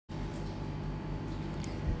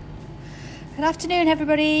Good afternoon,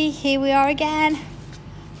 everybody. Here we are again.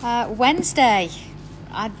 Wednesday.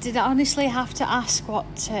 I did honestly have to ask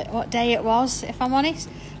what day it was, if I'm honest,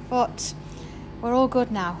 but we're all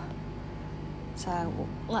good now. So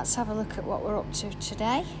let's have a look at what we're up to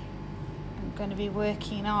today. I'm going to be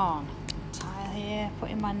working on tile here,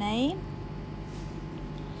 putting my name.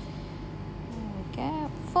 There we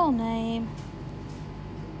go, full name.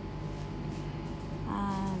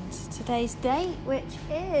 And today's date, which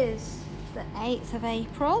is the 8th of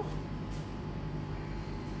April.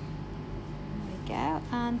 There we go.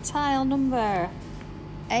 And tile number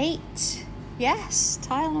 8. Yes,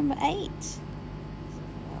 tile number 8. So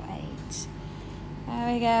 8.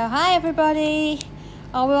 There we go. Hi, everybody.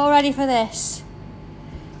 Are we all ready for this?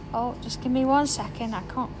 Oh, just give me 1 second. I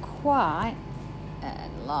can't quite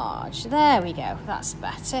enlarge. There we go. That's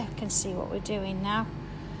better. I can see what we're doing now.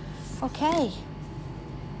 Okay.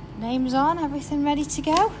 Name's on. Everything ready to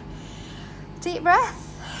go? Deep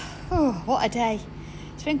breath. Oh, what a day.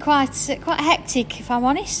 It's been quite hectic, if I'm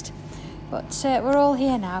honest. But we're all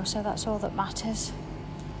here now, so that's all that matters.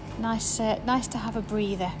 Nice to have a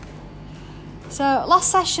breather. So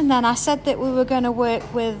last session then, I said that we were going to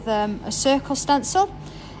work with a circle stencil.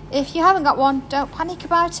 If you haven't got one, don't panic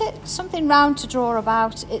about it. Something round to draw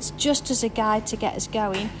about. It's just as a guide to get us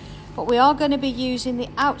going. But we are going to be using the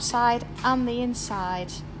outside and the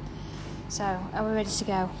inside. So, are we ready to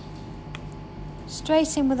go?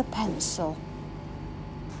 Straight in with a pencil.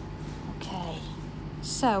 Okay,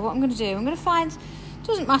 so what I'm going to do, I'm going to find,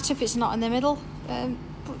 doesn't matter if it's not in the middle, but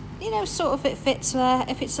you know, sort of it fits there.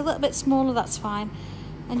 If it's a little bit smaller, that's fine.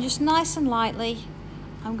 And just nice and lightly,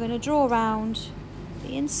 I'm going to draw around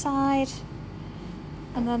the inside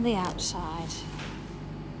and then the outside.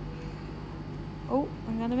 Oh,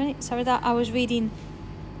 hang on a minute, sorry that I was reading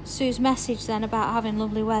Sue's message then about having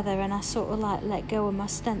lovely weather and I sort of like let go of my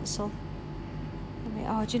stencil.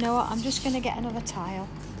 Oh, do you know what? I'm just going to get another tile.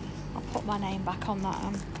 I'll put my name back on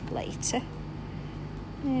that later.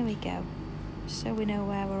 There we go. So we know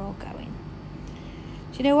where we're all going.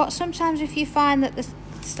 Do you know what? Sometimes if you find that the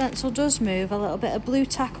stencil does move, a little bit of blue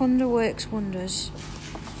tack under works wonders.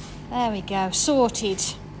 There we go. Sorted.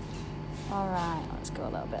 All right, let's go a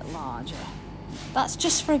little bit larger. That's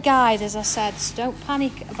just for a guide, as I said. So don't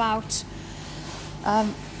panic about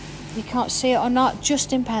you can't see it or not,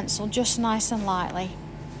 just in pencil, just nice and lightly.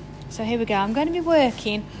 So here we go. I'm going to be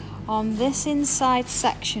working on this inside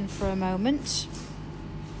section for a moment.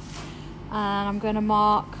 And I'm going to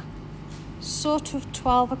mark sort of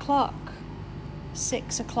 12 o'clock,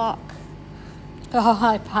 6 o'clock. Oh,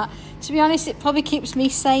 hi, Pat. To be honest, it probably keeps me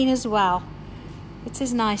sane as well. It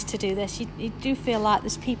is nice to do this. You do feel like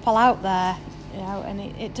there's people out there, you know, and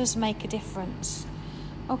it does make a difference.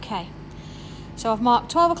 Okay. So I've marked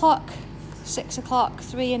 12 o'clock, 6 o'clock,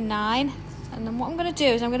 3 and 9. And then what I'm going to do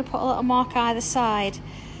is I'm going to put a little mark either side.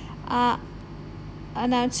 And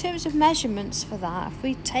now in terms of measurements for that, if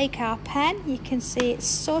we take our pen, you can see it's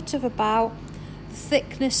sort of about the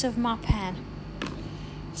thickness of my pen.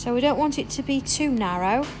 So we don't want it to be too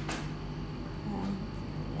narrow.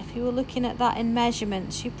 If you were looking at that in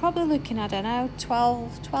measurements, you're probably looking, I don't know,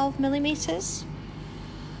 12 millimetres.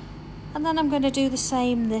 And then I'm going to do the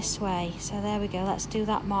same this way. So there we go. Let's do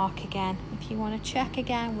that mark again. If you want to check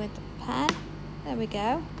again with the pen. There we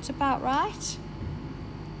go. It's about right.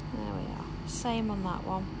 There we are. Same on that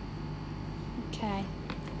one. Okay.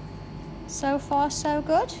 So far, so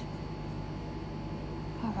good.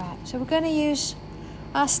 Alright, so we're going to use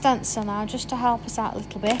our stencil now just to help us out a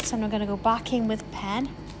little bit. And we're going to go back in with pen.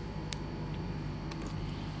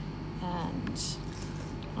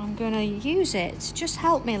 I'm going to use it to just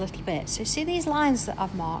help me a little bit. So see these lines that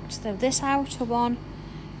I've marked? So this outer one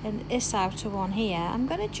and this outer one here. I'm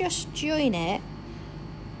going to just join it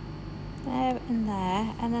there and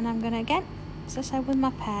there. And then I'm going to, again, as I said with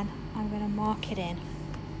my pen, I'm going to mark it in.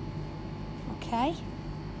 Okay.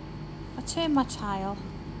 I turn my tile.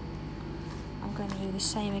 I'm going to do the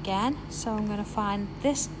same again. So I'm going to find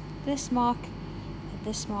this mark and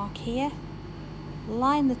this mark here.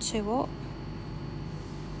 Line the two up.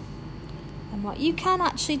 And what you can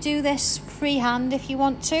actually do this freehand if you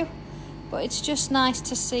want to, but it's just nice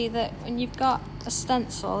to see that when you've got a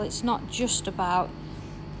stencil, it's not just about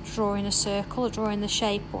drawing a circle or drawing the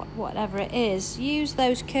shape, whatever it is. Use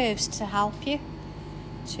those curves to help you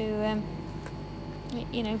to,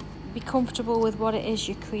 you know, be comfortable with what it is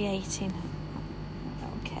you're creating.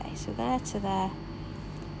 Okay, so there to there.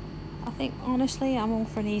 I think honestly I'm all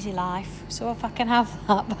for an easy life, so if I can have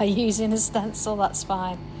that by using a stencil, that's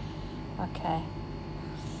fine. Okay.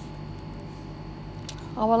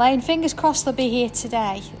 Oh, well, Elaine, fingers crossed they'll be here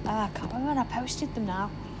today. I can't remember when I posted them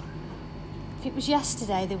now. If it was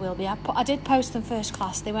yesterday, they will be. I did post them first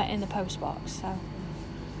class. They went in the post box, so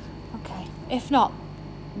okay. If not,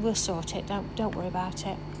 we'll sort it. Don't worry about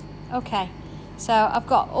it. Okay, so I've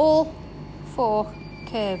got all 4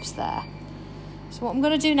 curves there. So what I'm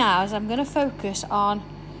going to do now is I'm going to focus on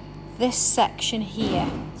this section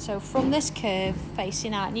here. So from this curve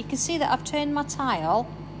facing out, and you can see that I've turned my tile,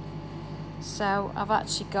 so I've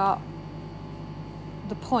actually got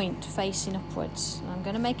the point facing upwards. And I'm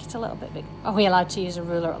going to make it a little bit big. Are we allowed to use a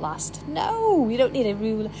ruler at last? No, you don't need a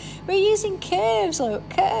ruler. We're using curves, look,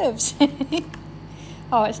 curves.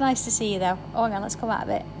 Oh, it's nice to see you though. Oh, hang on, let's come out a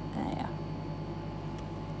bit. There you go.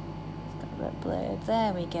 It's got a bit blurred.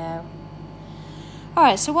 There we go.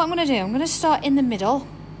 Alright, so what I'm going to do, I'm going to start in the middle.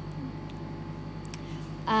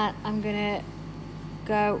 And I'm going to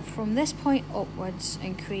go from this point upwards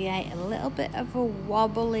and create a little bit of a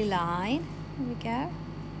wobbly line. There we go.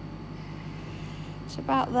 It's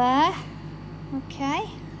about there. Okay.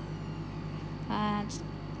 And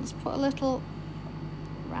let's put a little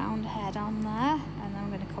round head on there. And then I'm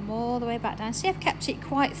going to come all the way back down. See, I've kept it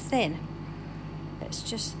quite thin. It's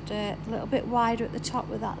just a little bit wider at the top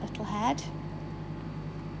with that little head.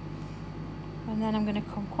 And then I'm going to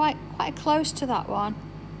come quite close to that one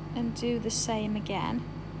and do the same again.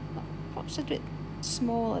 Perhaps a bit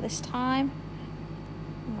smaller this time.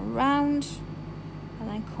 And around, and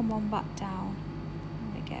then come on back down.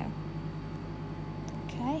 There we go.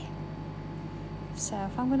 Okay. So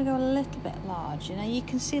if I'm going to go a little bit larger, now you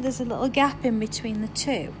can see there's a little gap in between the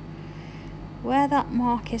two. Where that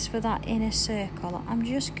mark is for that inner circle, I'm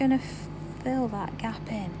just going to fill that gap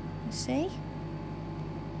in. You see?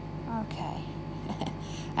 Okay.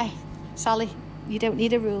 Hey, Sally, you don't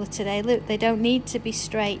need a ruler today. Look, they don't need to be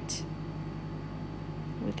straight.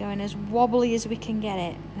 We're going as wobbly as we can get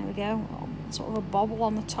it. There we go. Sort of a bobble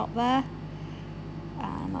on the top there.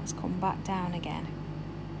 And let's come back down again.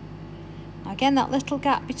 Now again, that little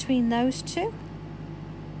gap between those two,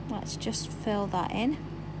 let's just fill that in.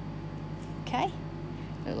 Okay.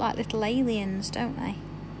 Look like little aliens, don't they?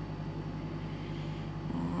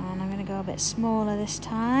 And I'm going to go a bit smaller this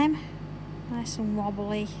time. Nice and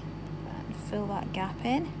wobbly, and fill that gap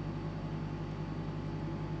in.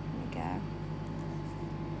 There we go.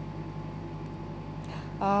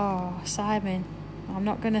 Oh, Simon, I'm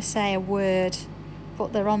not going to say a word,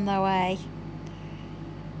 but they're on their way.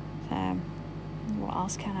 What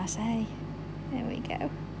else can I say? There we go.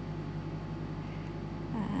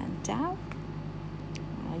 And down.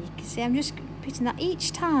 Oh, you can see I'm just putting that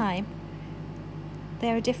each time.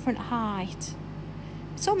 They're a different height.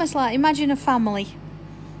 It's almost like, imagine a family.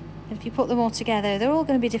 And if you put them all together, they're all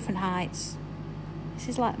going to be different heights. This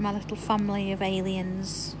is like my little family of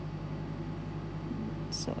aliens.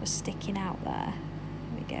 Sort of sticking out there.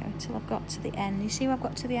 There we go, until I've got to the end. You see where I've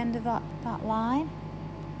got to the end of that line?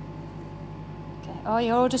 Okay. Oh,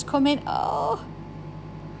 you're all just coming. Oh!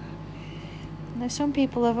 I know some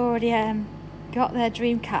people have already got their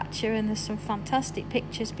dream catcher, and there's some fantastic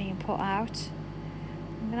pictures being put out.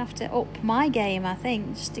 I'm going to have to up my game, I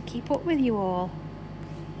think, just to keep up with you all.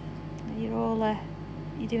 You're all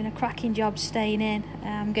you're doing a cracking job staying in.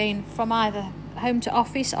 I'm going from either home to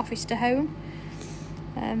office, office to home.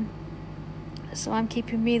 So I'm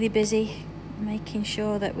keeping really busy, making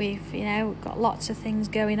sure that we've got lots of things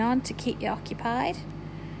going on to keep you occupied.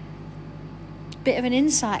 Bit of an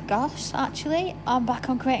insight, goss, actually. I'm back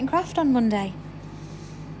on Create and Craft on Monday.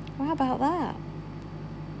 How about that?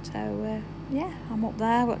 So, yeah, I'm up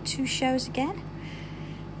there. I've got 2 shows again.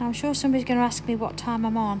 I'm sure somebody's going to ask me what time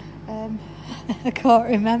I'm on. I can't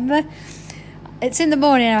remember. It's in the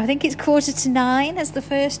morning. I think it's 8:45 as the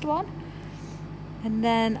first one. And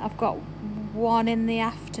then I've got one in the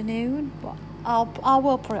afternoon. But I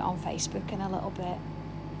will put it on Facebook in a little bit.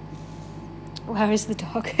 Where is the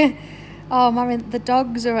dog? Oh, Marion, the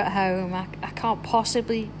dogs are at home. I can't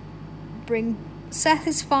possibly bring... Seth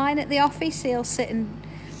is fine at the office. He'll sit and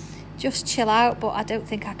just chill out, but I don't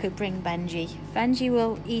think I could bring Benji. Benji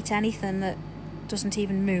will eat anything that doesn't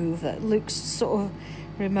even move, that looks sort of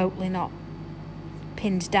remotely not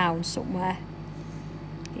pinned down somewhere.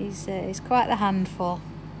 He's quite the handful.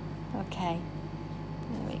 Okay,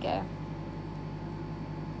 there we go.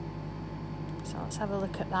 So let's have a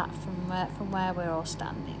look at that from where we're all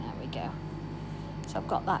standing. There we go. So I've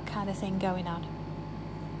got that kind of thing going on.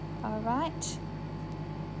 All right.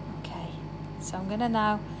 Okay. So I'm going to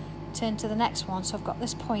now turn to the next one. So I've got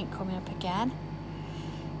this point coming up again.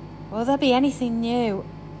 Will there be anything new?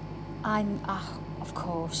 Of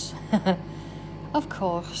course. Of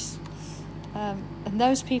course. And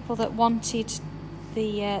those people that wanted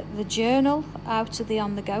the journal out of the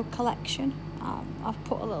On The Go collection, I've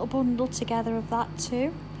put a little bundle together of that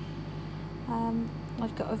too.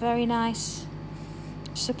 I've got a very nice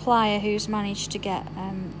supplier who's managed to get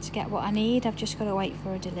what I need. I've just got to wait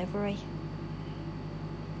for a delivery.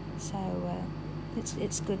 So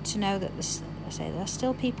it's good to know that there are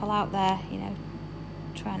still people out there, you know,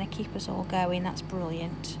 trying to keep us all going. That's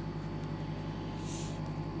brilliant.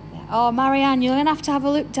 Yeah. Oh, Marianne, you're gonna have to have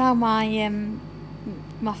a look down my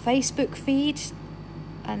Facebook feed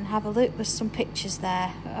and have a look. There's some pictures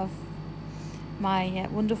there of my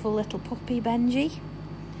wonderful little puppy Benji.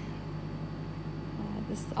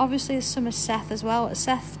 Obviously there's some of Seth as well.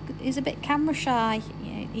 Seth is a bit camera shy.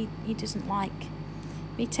 You know, he doesn't like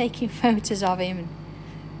me taking photos of him.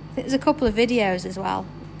 There's a couple of videos as well.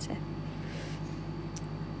 I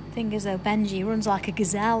think as though Benji runs like a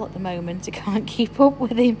gazelle at the moment. I can't keep up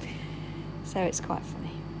with him, so it's quite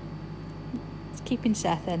funny. It's keeping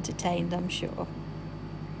Seth entertained, I'm sure.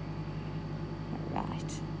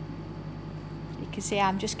 Right, you can see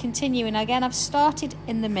I'm just continuing again. I've started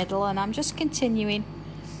in the middle and I'm just continuing,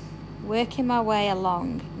 working my way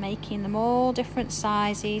along, making them all different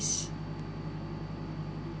sizes.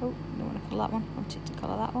 Oh, don't want to colour that one. I wanted to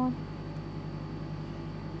colour that one.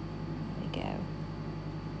 There we go.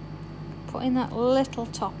 Putting that little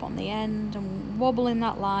top on the end and wobbling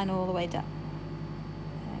that line all the way down.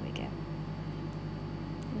 There we go.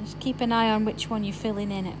 Just keep an eye on which one you're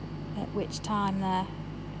filling in at which time there.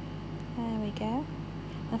 There we go.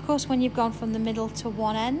 And of course, when you've gone from the middle to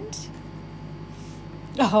one end.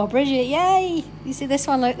 Oh, Bridget, yay! You see this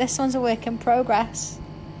one? Look, this one's a work in progress.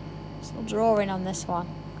 Still drawing on this one.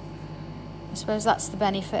 I suppose that's the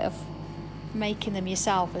benefit of making them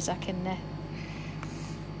yourself, as I can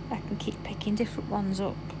keep picking different ones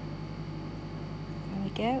up. There we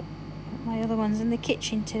go. My other one's in the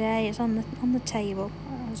kitchen today. It's on the table.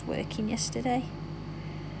 I was working yesterday.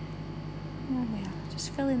 There we are.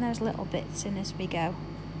 Just filling those little bits in as we go.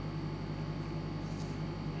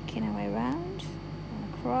 Working our way around,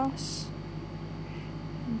 and across,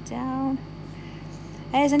 and down.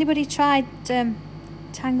 Hey, has anybody tried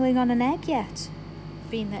tangling on an egg yet?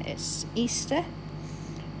 Being that it's Easter,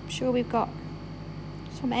 I'm sure we've got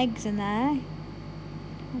some eggs in there.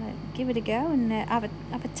 Give it a go and have a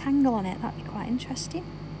tangle on it. That'd be quite interesting.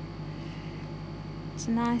 It's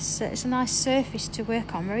a nice surface to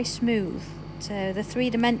work on, very smooth. The 3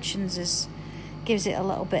 dimensions gives it a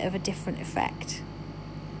little bit of a different effect.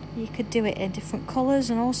 You could do it in different colours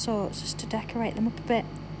and all sorts, just to decorate them up a bit.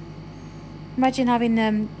 Imagine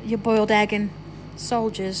having your boiled egg and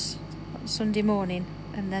soldiers on Sunday morning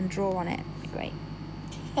and then draw on it. It'd be great.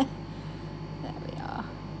 There we are.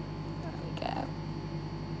 There we go.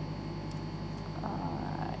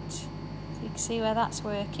 Alright. So you can see where that's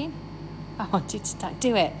working. I wanted to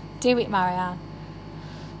do it. Do it, Marianne.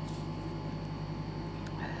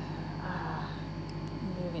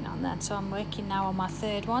 Moving on then. So I'm working now on my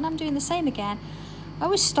 3rd one. I'm doing the same again. I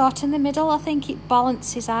always start in the middle. I think it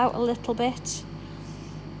balances out a little bit.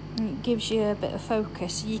 It gives you a bit of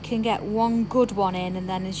focus. You can get one good one in, and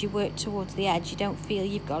then as you work towards the edge, you don't feel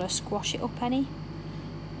you've got to squash it up any.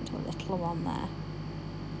 Do a little one there.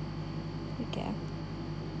 There we go.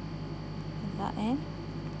 Put that in.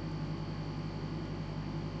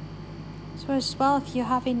 So as well, if you're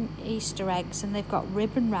having Easter eggs and they've got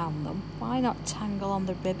ribbon round them, why not tangle on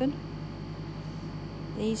the ribbon?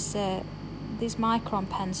 These micron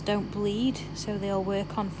pens don't bleed, so they'll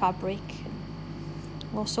work on fabric.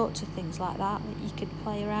 All sorts of things like that you could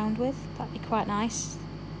play around with. That'd be quite nice.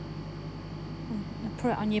 And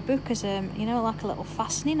put it on your book as you know, like a little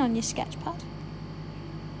fastening on your sketch pad.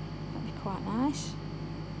 That'd be quite nice.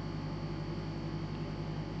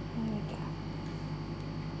 There we go.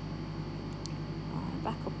 Right,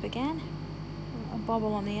 back up again. A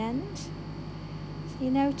bobble on the end. So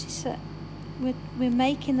you notice that we're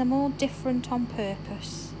making them all different on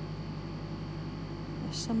purpose.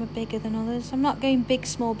 Some are bigger than others. I'm not going big,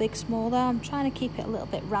 small though. I'm trying to keep it a little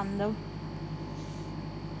bit random.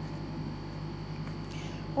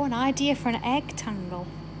 Oh, an idea for an egg tangle.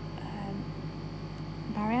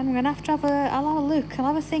 Marianne, I'm going to have I'll have a look. I'll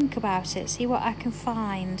have a think about it, see what I can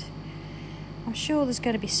find. I'm sure there's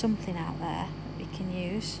going to be something out there that we can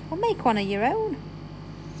use. Or make one of your own.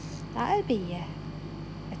 That would be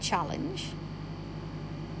a challenge.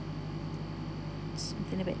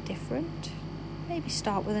 Something a bit different. Maybe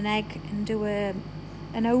start with an egg and do an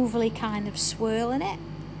ovally kind of swirl in it.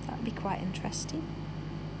 That would be quite interesting.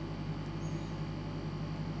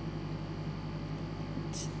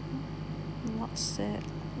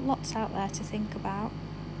 Lots out there to think about.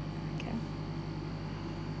 Okay.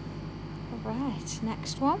 All right,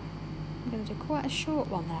 next one. I'm going to do quite a short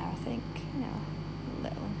one there, I think. You know, a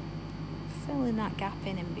little, filling that gap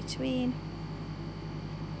in between.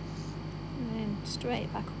 And then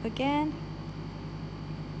straight back up again.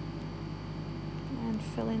 And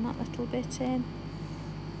filling that little bit in.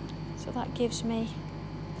 So that gives me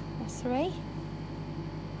a 3.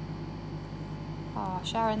 Oh,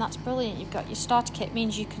 Sharon, that's brilliant. You've got your starter kit.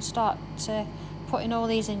 Means you can start putting all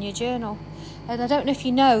these in your journal. And I don't know if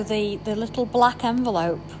you know the little black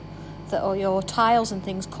envelope that all your tiles and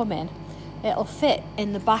things come in. It'll fit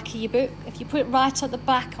in the back of your book. If you put it right at the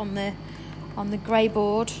back on the grey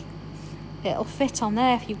board, it'll fit on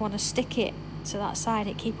there if you want to stick it to that side.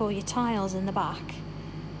 It keep all your tiles in the back.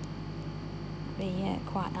 Be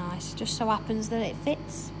quite nice. Just so happens that it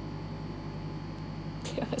fits.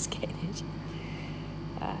 I was kidding.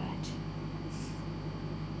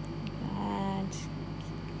 And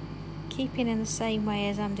keeping in the same way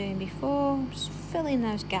as I'm doing before, just filling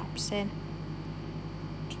those gaps in.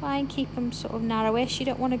 Try and keep them sort of narrowish. You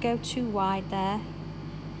don't want to go too wide there.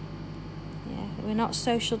 Yeah, we're not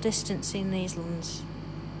social distancing these ones.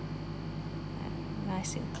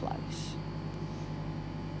 Nice and close.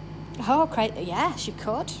 Oh, great. Yes, you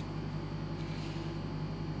could.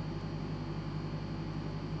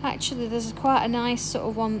 Actually, there's quite a nice sort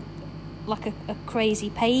of one, like a crazy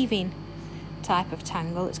paving type of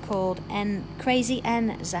tangle. It's called Crazy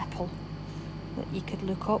N Zeppel, that you could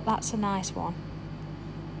look up. That's a nice one.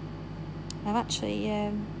 I've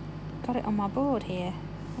actually got it on my board here.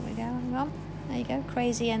 There we go, hang on. There you go,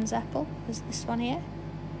 Crazy N Zeppel. There's this one here.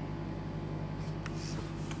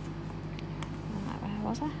 Where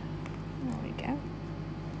was I? There we go.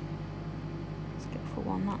 Let's go for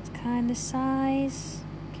one that's kind of size.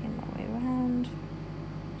 Working my way around.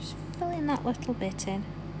 Just filling that little bit in.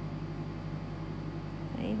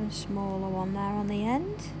 An even smaller one there on the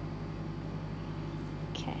end.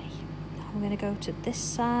 Okay, now I'm going to go to this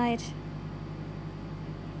side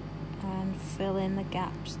and fill in the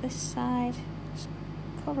gaps this side. Just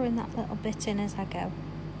colouring that little bit in as I go.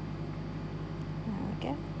 There we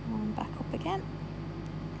go. And back up again.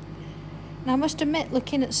 Now I must admit,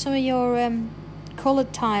 looking at some of your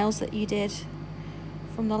coloured tiles that you did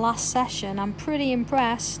from the last session, I'm pretty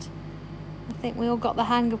impressed. I think we all got the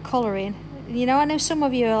hang of colouring. You know, I know some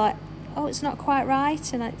of you are like, oh, it's not quite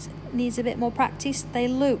right and it needs a bit more practice. They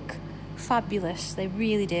look fabulous, they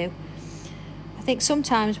really do. I think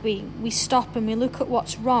sometimes we stop and we look at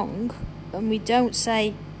what's wrong and we don't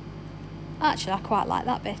say, actually I quite like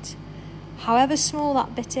that bit. However small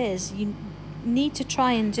that bit is, you need to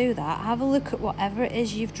try and do that. Have a look at whatever it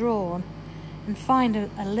is you've drawn and find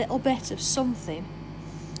a little bit of something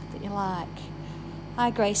that you like. Hi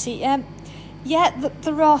Gracie. Yeah,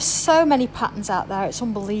 there are so many patterns out there, it's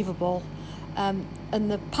unbelievable. And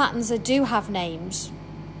the patterns, they do have names,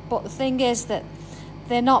 but the thing is that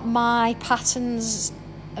they're not my patterns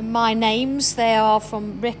and my names. They are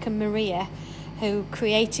from Rick and Maria, who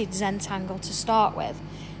created Sanntangle to start with.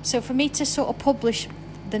 So for me to sort of publish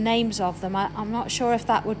the names of them, I'm not sure if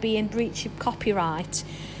that would be in breach of copyright.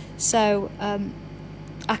 So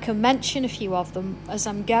I can mention a few of them as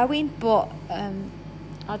I'm going, but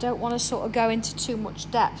I don't want to sort of go into too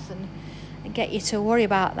much depth and get you to worry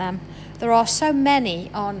about them. There are so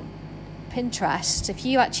many on Pinterest. If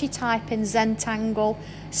you actually type in Sanntangle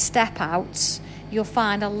step outs, you'll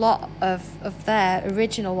find a lot of their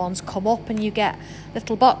original ones come up, and you get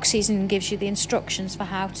little boxes and gives you the instructions for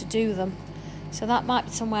how to do them. So that might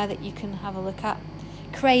be somewhere that you can have a look at.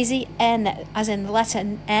 Crazy N, as in the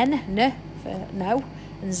letter N for no,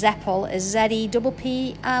 and Zeppel is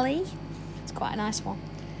Z-E-P-P-L-E. It's quite a nice one.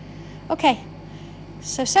 Okay,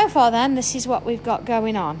 so far then, this is what we've got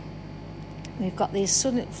going on. We've got these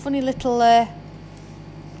funny little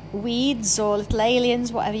weeds or little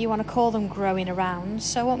aliens, whatever you want to call them, growing around.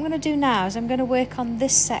 So what I'm going to do now is I'm going to work on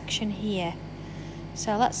this section here.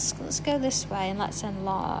 So let's go this way and let's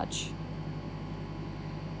enlarge.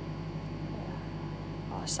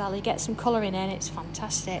 Oh, Sally, get some colouring in, it's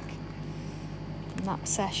fantastic. From that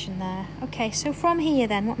session there. Okay, so from here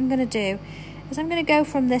then, what I'm going to do is I'm going to go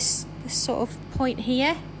from this sort of point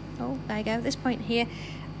here. Oh, there you go, this point here.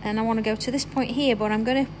 And I want to go to this point here, but I'm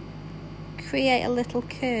going to create a little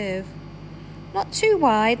curve. Not too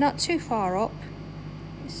wide, not too far up.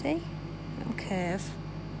 You see? Little curve.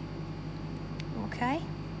 Okay.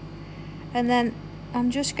 And then I'm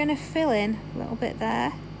just going to fill in a little bit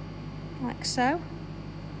there, like so.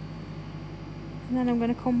 And then I'm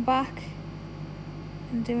going to come back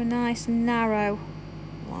and do a nice narrow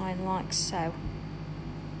line like so.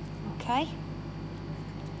 Okay.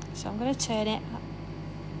 So I'm going to turn it.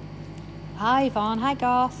 Hi Yvonne, hi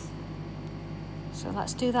Garth. So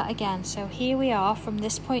let's do that again. So here we are from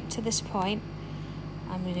this point to this point.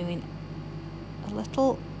 I'm doing a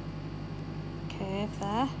little curve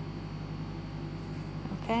there.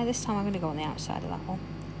 Okay, this time I'm going to go on the outside of that one.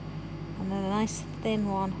 And then a nice thin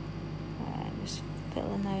one. Just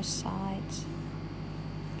fill in those sides.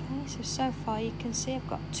 Okay, so far you can see I've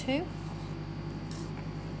got 2.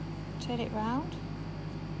 Turn it round.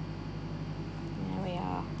 There we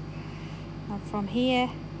are. And from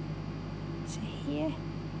here to here,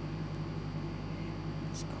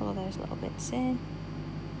 let's colour those little bits in.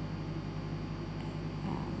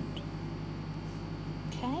 Round.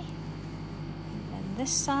 Okay. And then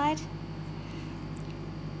this side.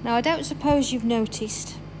 Now I don't suppose you've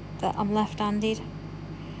noticed that I'm left-handed.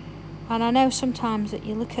 And I know sometimes that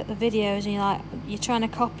you look at the videos and you're trying to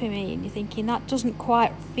copy me and you're thinking that doesn't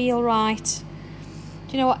quite feel right.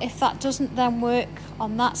 Do you know what? If that doesn't then work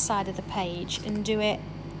on that side of the page, and do it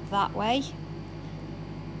that way.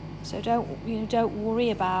 So don't worry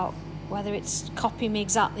about whether it's copying me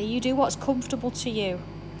exactly. You do what's comfortable to you.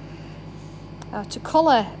 To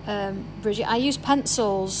colour, Bridget, I use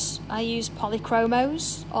pencils. I use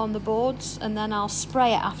polychromos on the boards, and then I'll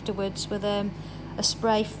spray it afterwards with a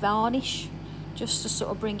spray varnish, just to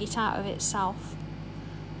sort of bring it out of itself.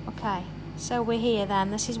 Okay, so we're here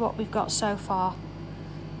then. This is what we've got so far.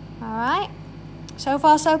 Alright, so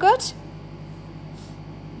far so good?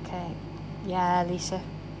 Okay, yeah, Lisa.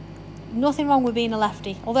 Nothing wrong with being a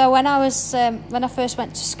lefty. Although when I first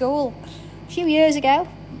went to school a few years ago,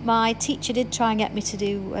 my teacher did try and get me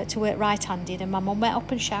to work right-handed, and my mum went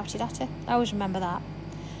up and shouted at her. I always remember that.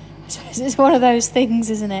 I suppose it's one of those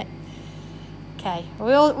things, isn't it? Okay,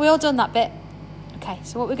 we all done that bit. Okay,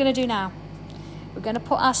 so what we're going to do now, we're going to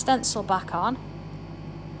put our stencil back on.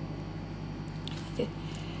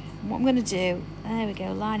 And what I'm going to do, there we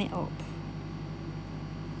go, line it up,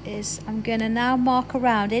 is I'm going to now mark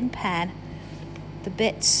around in pen the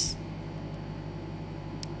bits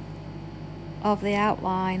of the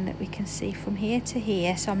outline that we can see from here to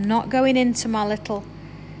here. So I'm not going into my little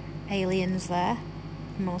aliens there,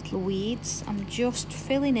 my little weeds. I'm just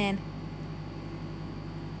filling in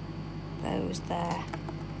those there.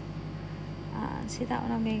 And see that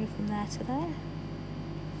one, I'm going from there to there.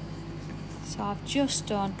 So I've just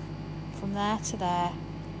done from there to there,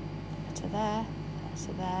 to there,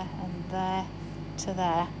 to there, and there to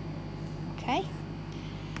there. Okay.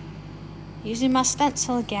 Using my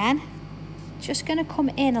stencil again, just going to come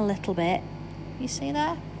in a little bit. You see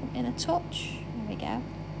there? Come in a touch. There we go.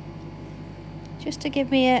 Just to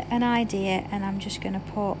give me an idea, and I'm just going to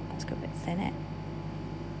put, let's go a bit thin it.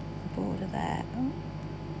 Border there. Oh,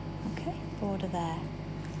 okay, border there.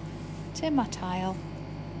 Turn my tile,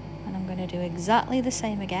 and I'm going to do exactly the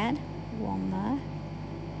same again. One there.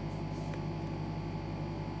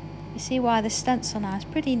 You see why the stencil now is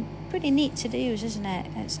pretty neat to use, isn't it?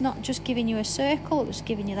 It's not just giving you a circle, it's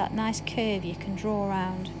giving you that nice curve you can draw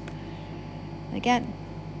around. And again,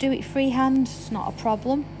 do it freehand, it's not a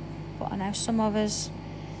problem, but I know some of us,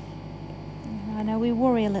 I know we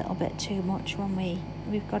worry a little bit too much when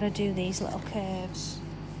we've got to do these little curves.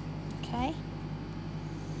 Okay.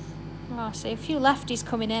 Oh, I see a few lefties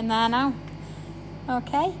coming in there now.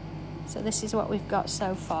 Okay, so this is what we've got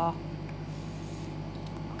so far.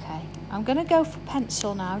 Okay, I'm going to go for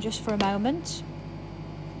pencil now, just for a moment.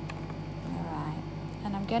 Alright,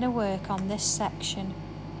 and I'm going to work on this section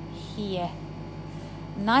here.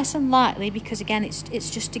 Nice and lightly, because again, it's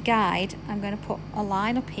just a guide. I'm going to put a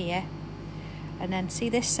line up here. And then see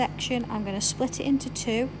this section, I'm going to split it into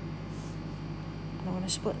 2. And I'm going to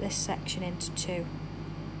split this section into 2.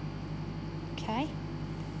 Okay.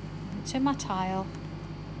 Into my tile.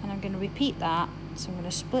 And I'm going to repeat that. So I'm going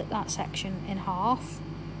to split that section in half.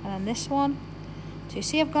 And then this one. So you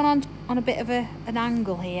see I've gone on a bit of an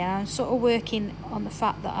angle here. I'm sort of working on the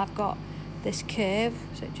fact that I've got this curve.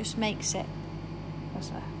 So it just makes it. What's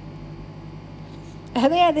that?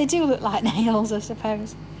 Yeah, they do look like nails, I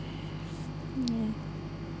suppose. Yeah.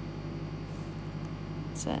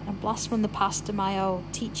 It's a blast from the past of my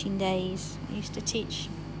old teaching days. I used to teach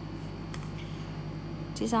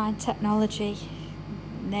design technology,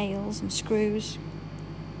 nails and screws.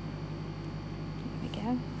 There we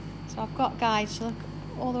go. So I've got guides to look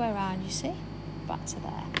all the way around, you see? Back to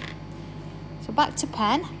there. So back to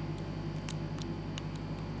pen.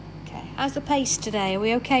 Okay, how's the pace today? Are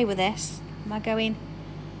we okay with this? Am I going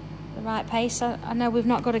the right pace? I know we've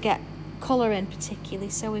not got to get colour in particularly,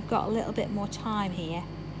 so we've got a little bit more time here.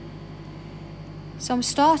 So I'm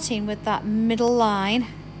starting with that middle line,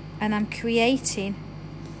 and I'm creating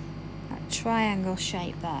that triangle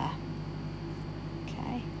shape there.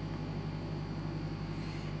 Okay.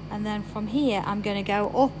 And then from here, I'm going to go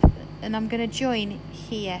up and I'm going to join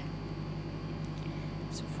here.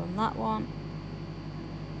 So from that one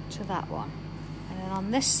to that one. And then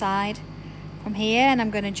on this side, from here, and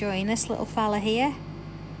I'm going to join this little fella here.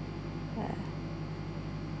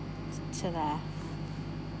 To there.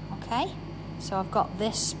 Okay? So I've got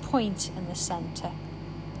this point in the centre.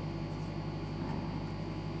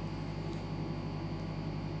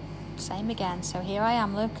 Same again. So here I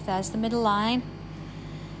am, look, there's the middle line.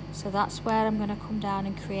 So that's where I'm going to come down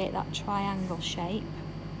and create that triangle shape.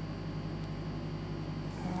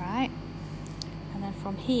 Alright. And then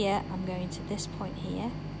from here, I'm going to this point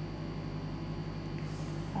here.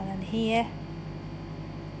 And then here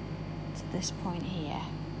to this point here.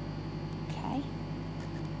 Okay.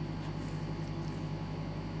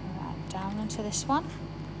 Alright, down onto this one.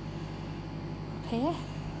 Up here.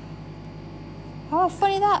 Oh,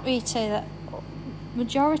 funny that, Rita, that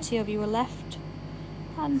majority of you are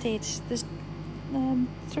left-handed. There's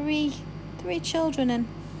three children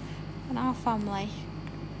in our family,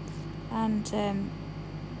 and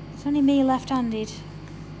it's only me left-handed.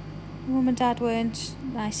 Mum and Dad weren't.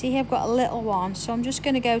 I see here I've got a little one, so I'm just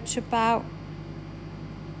going to go to about,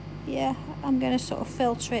 yeah, I'm going to sort of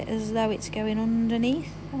filter it as though it's going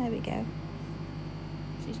underneath. There we go.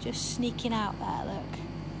 She's just sneaking out there, look.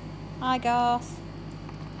 Hi, Garth.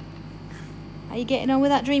 Are you getting on with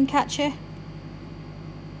that dream catcher?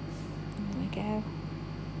 There we go.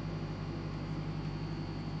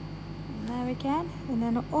 And there again. And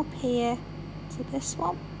then up here to this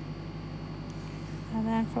one. And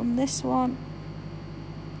then from this one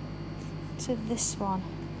to this one.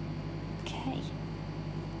 Okay.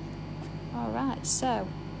 Alright, so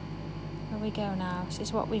here we go now. This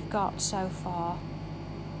is what we've got so far.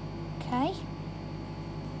 Okay.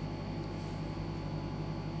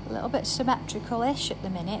 A little bit symmetrical-ish at the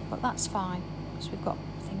minute, but that's fine because we've got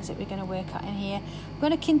things that we're going to work at in here. I'm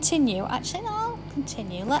going to continue. Actually, no, I'll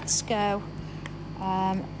continue. Let's go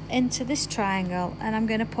into this triangle, and I'm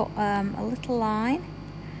going to put a little line,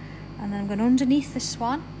 and then I'm going underneath this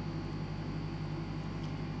one,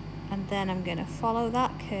 and then I'm going to follow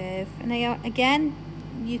that curve. And again,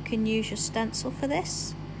 you can use your stencil for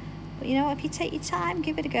this, but you know what, if you take your time,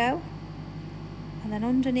 give it a go. And then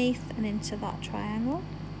underneath and into that triangle.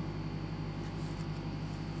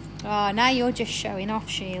 Oh, now you're just showing off,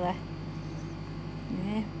 Sheila.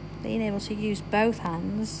 Yeah, being able to use both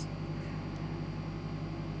hands.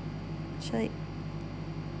 Actually,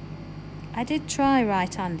 I did try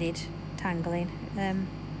right-handed tangling, and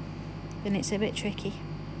it's a bit tricky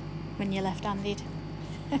when you're left-handed.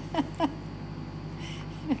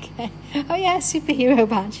 Okay. Oh yeah, superhero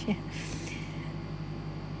badge. Yeah.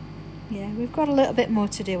 Yeah, we've got a little bit more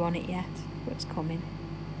to do on it yet, but it's coming.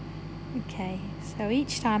 Okay, so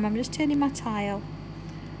each time I'm just turning my tile,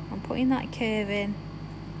 I'm putting that curve in.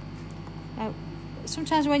 Now,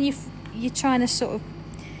 sometimes when you're trying to sort of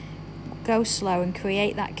go slow and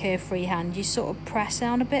create that curve freehand, you sort of press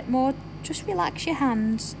down a bit more. Just relax your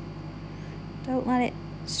hands. Don't let it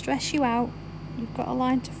stress you out. You've got a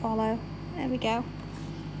line to follow. There we go.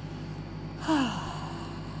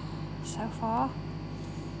 So far.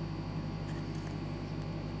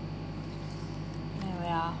 There we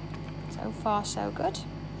are. So far, so good.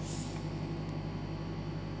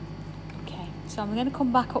 Okay, so I'm going to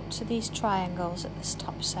come back up to these triangles at this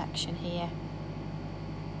top section here.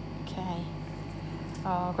 Okay.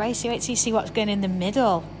 Oh, Gracie, wait till you see what's going in the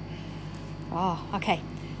middle. Oh, okay.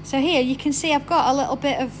 So here you can see I've got a little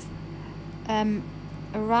bit of a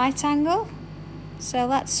right angle. So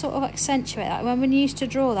let's sort of accentuate that. When we used to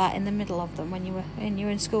draw that in the middle of them when you were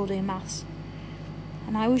in school doing maths.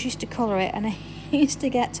 And I always used to colour it, and I used to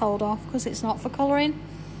get told off because it's not for colouring.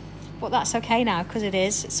 But that's okay now because it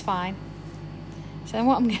is. It's fine. So then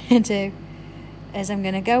what I'm going to do is I'm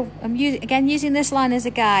going to go, I'm again using this line as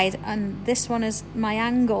a guide and this one as my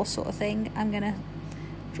angle sort of thing. I'm going to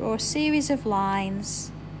draw a series of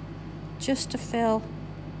lines just to fill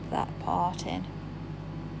that part in.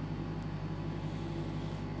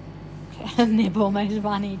 Okay, nib almost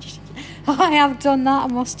vanished. I have done that, I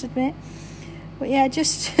must admit. But yeah,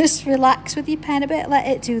 just relax with your pen a bit, let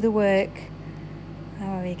it do the work.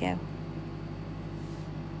 There we go.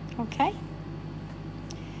 Okay.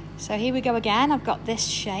 So here we go again. I've got this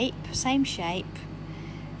shape, same shape.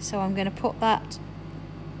 So I'm going to put that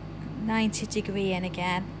 90 degree in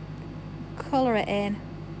again. Colour it in.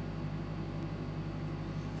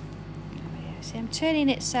 See, I'm turning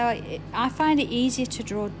it so I find it easier to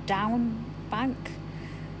draw down bank.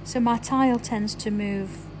 So my tile tends to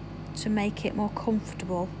move to make it more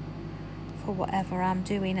comfortable for whatever I'm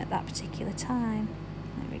doing at that particular time.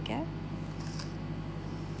 There we go.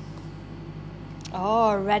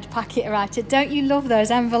 Oh, red packet writer. Don't you love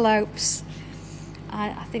those envelopes?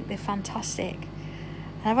 I think they're fantastic.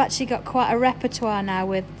 I've actually got quite a repertoire now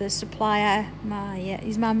with the supplier.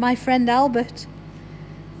 My friend Albert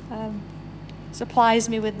supplies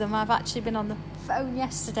me with them. I've actually been on the phone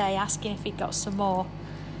yesterday asking if he'd got some more.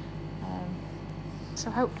 So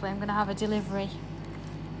hopefully I'm going to have a delivery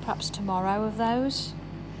perhaps tomorrow of those.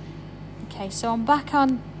 Okay, so I'm back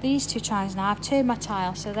on these two triangles now. I've turned my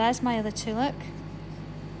tile, so there's my other two, look.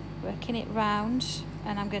 Working it round,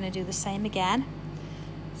 and I'm going to do the same again.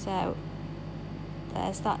 So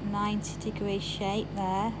there's that 90-degree shape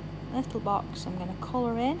there. Little box I'm going to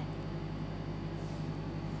colour in.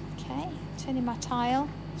 Okay, turning my tile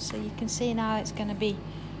so you can see now it's going to be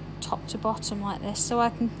top to bottom like this, so I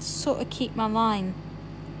can sort of keep my line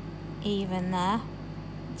even there.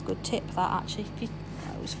 It's a good tip that actually. If you,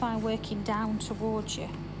 it was fine working down towards you.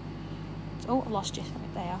 Oh, I lost you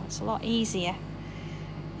there. It's a lot easier,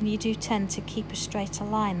 and you do tend to keep a straighter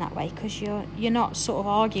line that way because you're not sort of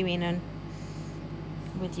arguing and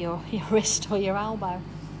with your wrist or your elbow.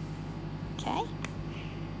 Okay,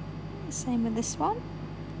 same with this one.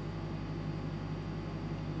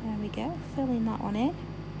 There we go, filling that one in.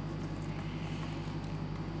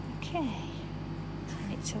 Okay,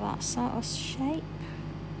 turn it to that sort of shape.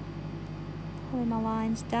 Pulling my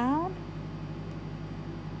lines down.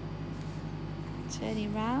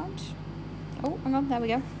 Turning round. Oh, hang on, there we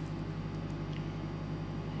go.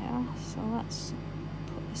 Yeah, so let's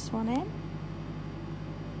put this one in.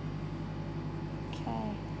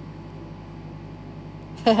 Okay.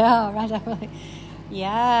 Oh, right, definitely.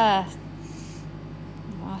 Yeah.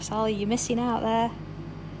 Oh, Sally, you're missing out there.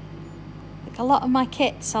 Like a lot of my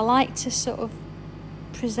kits, I like to sort of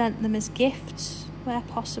present them as gifts where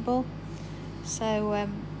possible. So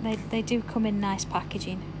they do come in nice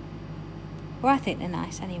packaging. Well, I think they're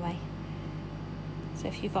nice anyway. So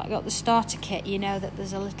if you've got the starter kit, you know that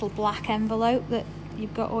there's a little black envelope that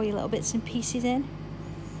you've got all your little bits and pieces in.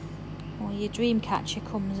 Or your dream catcher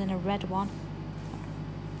comes in a red one.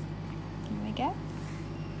 There we go.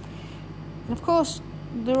 And of course,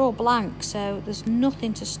 they're all blank, so there's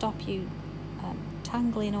nothing to stop you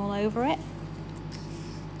tangling all over it,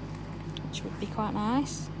 which would be quite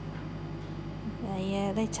nice.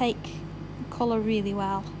 They take colour really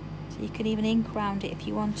well, so you could even ink around it if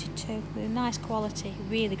you wanted to. They're nice quality,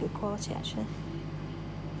 really good quality actually.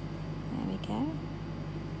 There we go.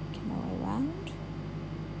 Come all around.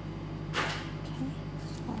 Okay,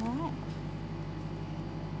 alright.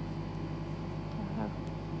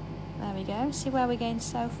 There we go. See where we're going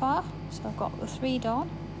so far? So I've got the 3 done.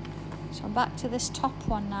 So I'm back to this top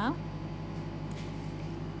one now.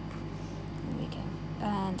 There we go.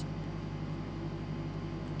 And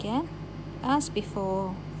again, as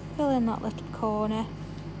before, fill in that little corner.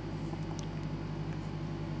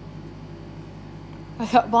 I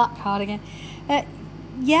got black card again.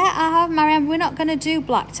 Yeah, I have, Marianne. We're not going to do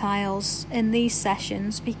black tiles in these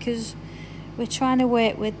sessions because we're trying to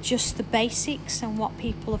work with just the basics and what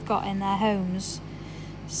people have got in their homes.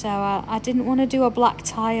 So I didn't want to do a black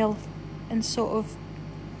tile and sort of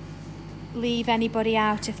leave anybody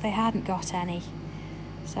out if they hadn't got any.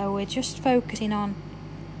 So we're just focusing on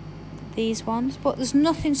these ones, but there's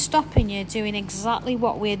nothing stopping you doing exactly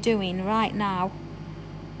what we're doing right now,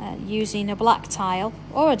 using a black tile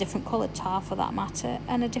or a different coloured tile for that matter,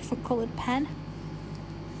 and a different coloured pen.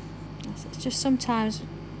 It's just sometimes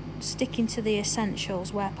sticking to the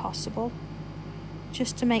essentials where possible,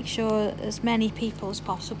 just to make sure as many people as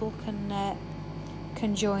possible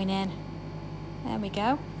can join in. There we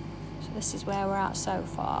go. So this is where we're at so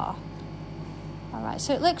far. Alright,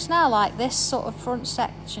 so it looks now like this sort of front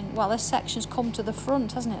section, well, this section's come to the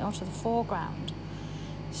front, hasn't it, or to the foreground.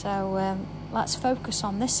 So let's focus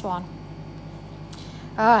on this one.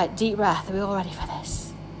 Alright, deep breath. Are we all ready for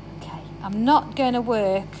this? Okay, I'm not going to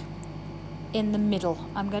work in the middle.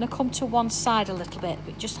 I'm going to come to one side a little bit,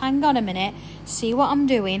 but just hang on a minute, see what I'm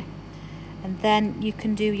doing, and then you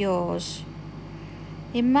can do yours.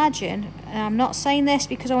 Imagine, and I'm not saying this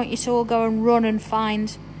because I want you to all go and run and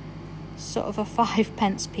find sort of a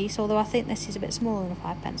 5p piece, although I think this is a bit smaller than a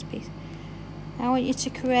 5p piece. I want you to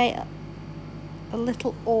create a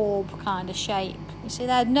little orb kind of shape. You see,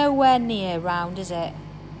 they're nowhere near round, is it?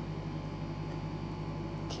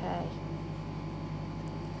 Okay.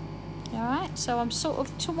 Alright, so I'm sort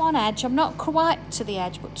of to one edge. I'm not quite to the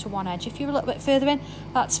edge, but to one edge. If you're a little bit further in,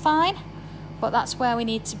 that's fine. But that's where we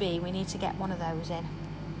need to be. We need to get one of those in.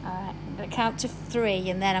 Alright, I'm going to count to 3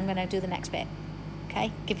 and then I'm going to do the next bit.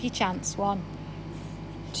 Okay, give you a chance. 1,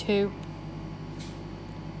 2,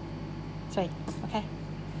 3. Okay.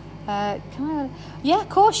 Yeah, of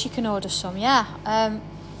course you can order some, yeah.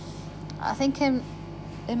 I think in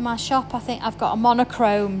my shop, I think I've got a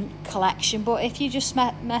monochrome collection, but if you just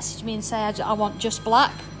message me and say I want just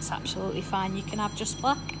black, it's absolutely fine. You can have just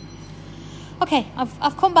black. Okay,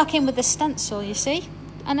 I've come back in with the stencil, you see,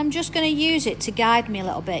 and I'm just going to use it to guide me a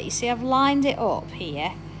little bit. You see, I've lined it up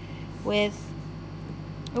here with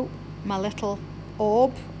my little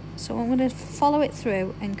orb, so I'm going to follow it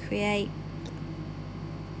through and create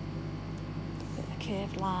a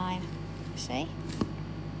curved line, you see.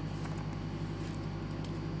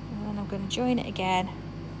 And then I'm going to join it again,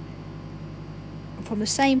 and from the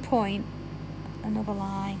same point, another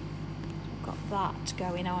line. I've got that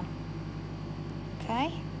going on.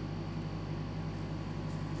 Okay,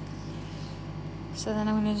 so then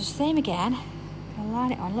I'm going to do the same again. I'm going to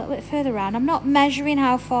line it on a little bit further round. I'm not measuring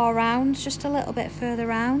how far round, just a little bit further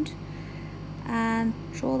round, and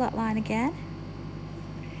draw that line again.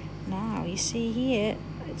 Now you see here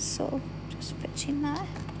it's sort of just fitting there,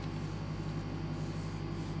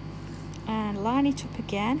 and line it up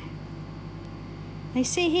again. And you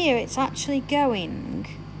see here it's actually going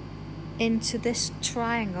into this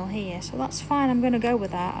triangle here, so that's fine. I'm going to go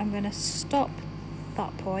with that. I'm going to stop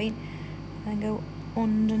that point and then go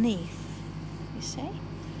underneath, you see.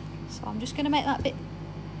 So I'm just going to make that bit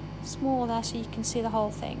smaller so you can see the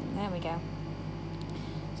whole thing. There we go.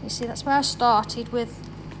 So you see, that's where I started with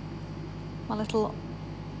my little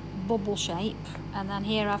bubble shape, and then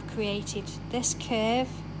here I've created this curve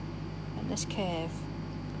and this curve,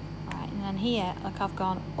 right, and then here, like, I've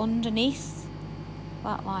gone underneath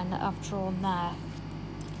that line that I've drawn there.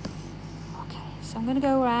 Okay, so I'm going to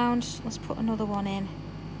go around. Let's put another one in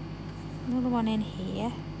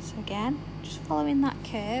here. So again, just following that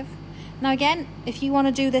curve. Now again, if you want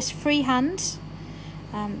to do this freehand,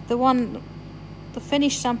 the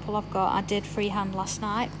finished sample I've got, I did freehand last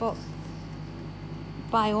night, but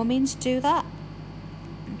by all means do that.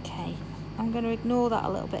 Okay, I'm going to ignore that a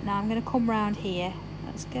little bit now. I'm going to come round here.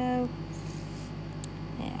 Let's go.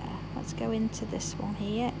 Let's go into this one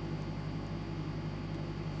here,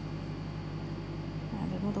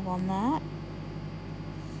 and another one there.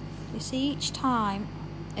 You see, each time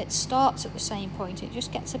it starts at the same point, it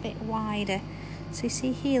just gets a bit wider. So you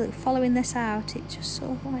see here, look, following this out, it just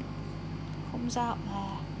sort of like comes out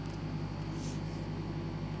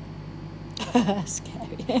there.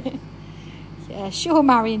 Scary. Yeah, sure,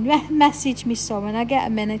 Marion, message me some, and I get a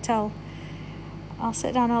minute, I'll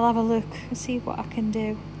sit down, I'll have a look and see what I can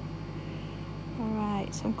do.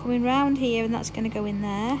 Alright, so I'm coming round here, and that's going to go in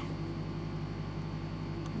there. And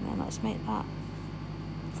then let's make that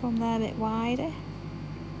from there a bit wider.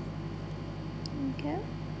 There we go.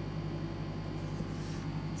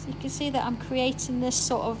 So you can see that I'm creating this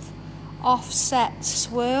sort of offset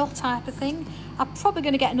swirl type of thing. I'm probably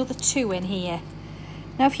going to get another 2 in here.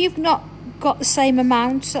 Now if you've not got the same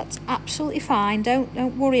amount, that's absolutely fine.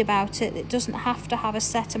 Don't worry about it. It doesn't have to have a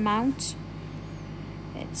set amount.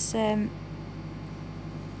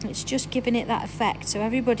 It's just giving it that effect, so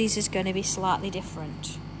everybody's is going to be slightly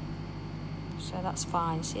different. So that's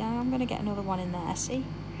fine. See, I'm going to get another one in there, see?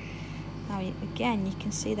 Now, again, you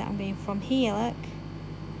can see that I'm going from here, look,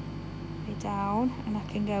 way down, and I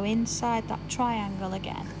can go inside that triangle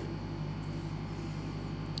again.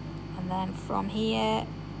 And then from here,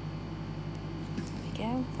 there we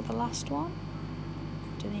go, for the last one,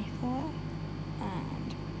 underneath there,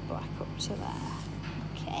 and back up to there.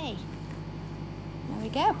 Okay. There we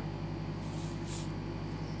go.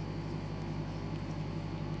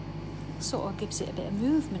 Sort of gives it a bit of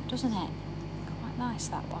movement, doesn't it? Quite nice,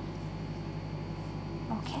 that one.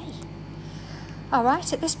 Okay.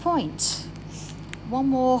 Alright, at this point, one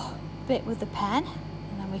more bit with the pen,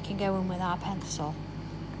 and then we can go in with our pencil.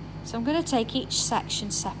 So I'm going to take each section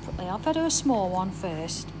separately. I'll do a small one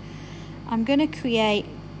first. I'm going to create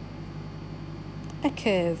a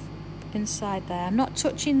curve inside there. I'm not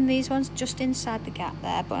touching these ones, just inside the gap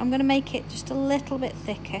there, but I'm going to make it just a little bit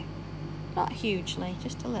thicker, not hugely,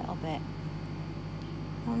 just a little bit.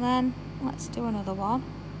 And then let's do another one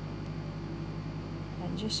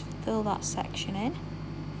and just fill that section in,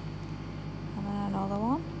 and then another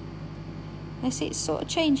one. And you see it's sort of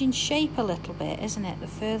changing shape a little bit, isn't it? The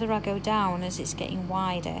further I go down as it's getting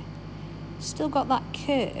wider. Still got that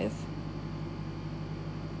curve,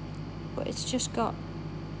 but it's just got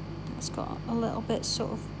a little bit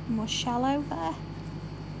sort of more shallow there.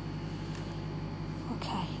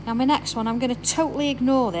 Okay, now my next one, I'm going to totally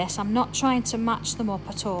ignore this. I'm not trying to match them up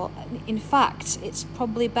at all. In fact, it's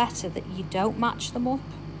probably better that you don't match them up.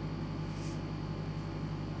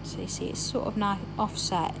 So you see, it's sort of now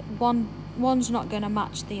offset. One's not going to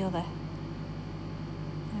match the other.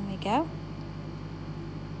 There we go.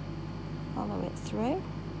 Follow it through.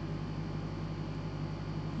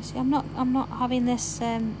 You see, I'm not having this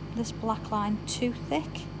this black line too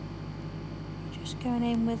thick. Just going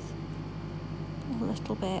in with a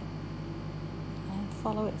little bit and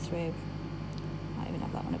follow it through. Might even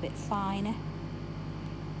have that one a bit finer.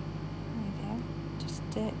 There we go. Just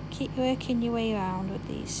keep working your way around with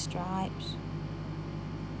these stripes.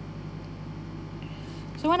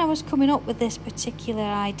 So when I was coming up with this particular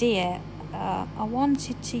idea, I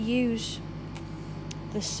wanted to use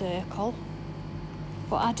the circle,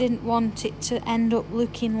 but I didn't want it to end up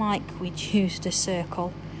looking like we'd used a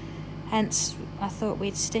circle. Hence, I thought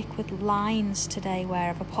we'd stick with lines today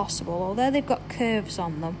wherever possible. Although they've got curves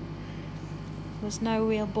on them, there's no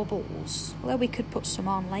real bubbles. Although we could put some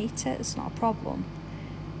on later, it's not a problem.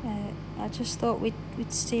 I just thought we'd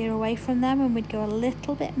steer away from them and we'd go a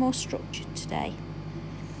little bit more structured today.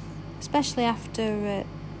 Especially after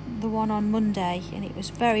the one on Monday, and it was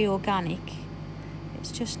very organic.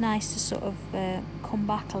 It's just nice to sort of come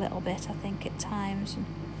back a little bit, I think, at times, and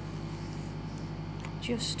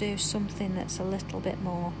just do something that's a little bit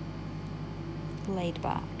more laid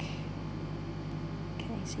back.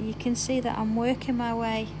 Okay, so you can see that I'm working my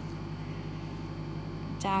way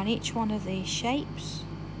down each one of these shapes,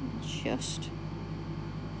 just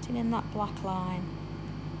putting in that black line.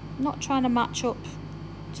 I'm not trying to match up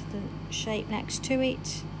to the shape next to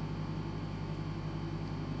it.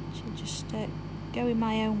 Should just going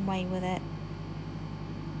my own way with it.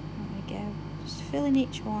 There we go. Just filling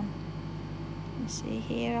each one. You see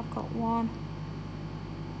here I've got one.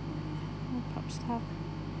 I'll perhaps have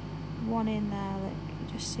one in there. Look,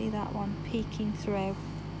 you just see that one peeking through.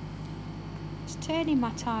 Just turning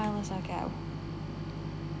my tile as I go.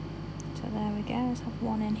 So there we go. Let's have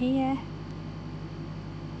one in here.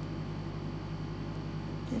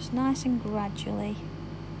 Just nice and gradually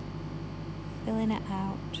filling it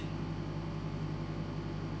out,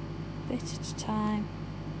 a bit at a time.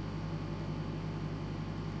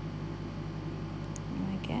 There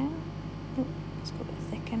we go. Oh, it's got a bit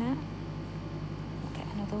thicker now. We'll get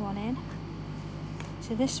another one in.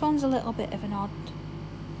 So this one's a little bit of an odd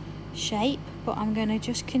shape, but I'm going to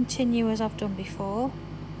just continue as I've done before,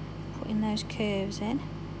 putting those curves in.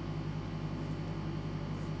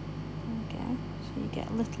 You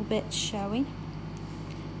get little bits showing.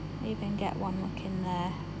 Even get one looking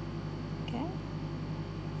there. Okay.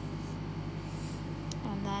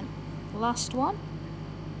 And then last one.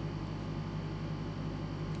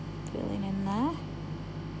 Filling in there.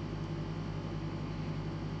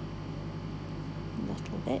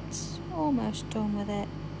 Little bits. Almost done with it.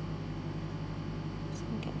 So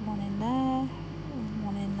we get one in there and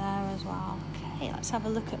one in there as well. Okay, let's have a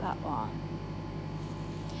look at that one.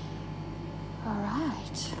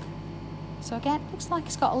 Alright, so again, looks like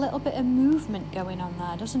it's got a little bit of movement going on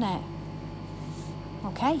there, doesn't it?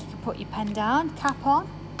 Okay, you can put your pen down, cap on,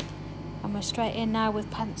 and we're straight in now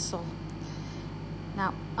with pencil.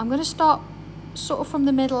 Now, I'm going to start sort of from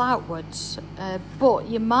the middle outwards, but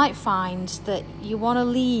you might find that you want to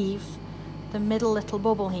leave the middle little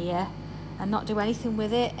bubble here and not do anything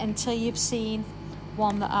with it until you've seen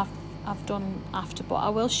one that I've done after, but I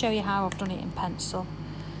will show you how I've done it in pencil.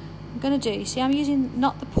 I'm going to do, you see, I'm using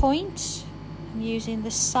not the point, I'm using the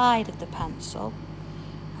side of the pencil,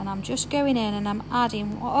 and I'm just going in and I'm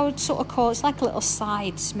adding what I would sort of call, it's like a little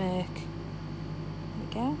side smirk. There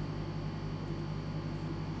we go.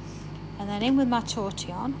 And then in with my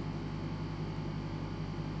tortillon,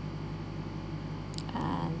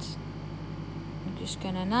 and I'm just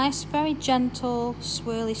going to nice, very gentle,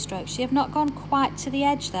 swirly strokes. See, I've not gone quite to the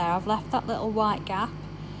edge there, I've left that little white gap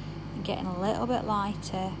and getting a little bit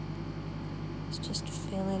lighter. Let's just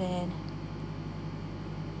fill it in.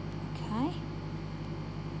 Okay.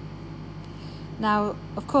 Now,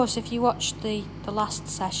 of course, if you watched the last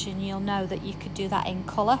session, you'll know that you could do that in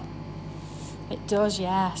colour. It does,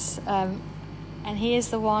 yes. And here's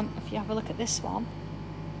the one, if you have a look at this one.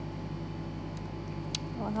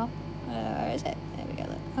 Oh, hang on. Where is it? There we go,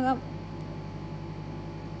 look. Hang on.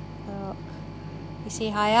 Look. You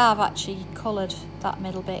see how I have actually coloured that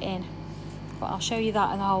middle bit in. But I'll show you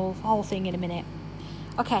that and the whole thing in a minute.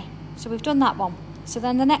 Okay, so we've done that one. So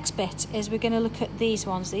then the next bit is we're going to look at these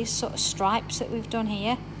ones, these sort of stripes that we've done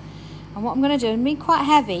here. And what I'm going to do, I'm being quite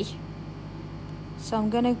heavy, so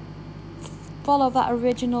I'm going to follow that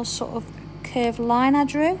original sort of curved line I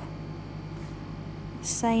drew.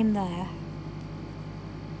 Same there.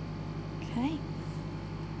 Okay.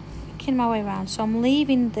 Working my way around. So I'm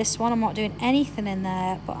leaving this one, I'm not doing anything in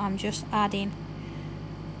there, but I'm just adding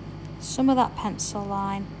some of that pencil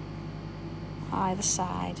line either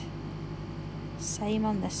side. Same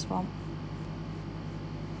on this one.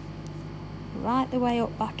 Right the way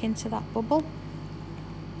up back into that bubble,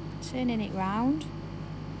 turning it round,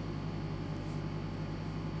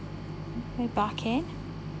 way back in,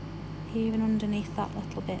 even underneath that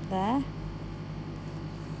little bit there,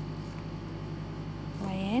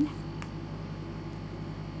 way in,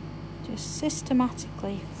 just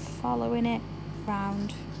systematically following it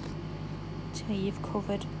round till you've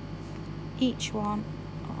covered each one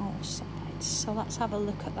on all sides. So let's have a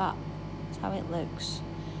look at that. That's how it looks.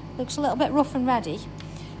 Looks a little bit rough and ready,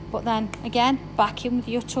 but then again, back in with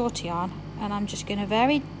your tortillon, and I'm just going to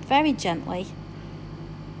very, very gently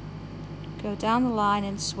go down the line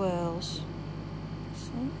in swirls.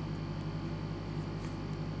 See?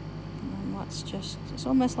 And that's just, it's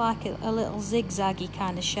almost like a little zigzaggy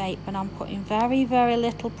kind of shape, and I'm putting very, very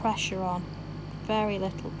little pressure on. Very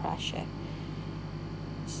little pressure.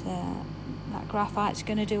 So that graphite's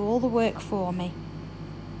going to do all the work for me.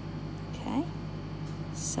 Okay.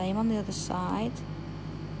 Same on the other side.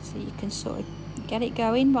 So you can sort of get it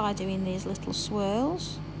going by doing these little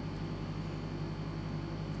swirls.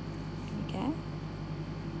 There we go.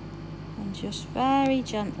 And just very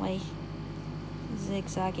gently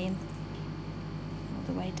zigzagging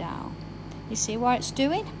all the way down. You see what it's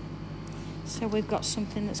doing? So we've got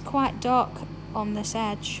something that's quite dark on this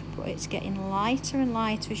edge, but it's getting lighter and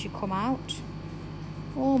lighter as you come out,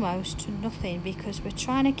 almost to nothing, because we're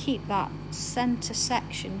trying to keep that center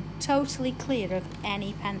section totally clear of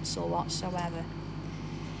any pencil whatsoever.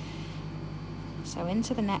 So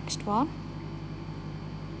into the next one.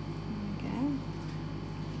 There we go.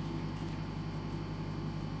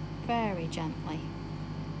 Very gently.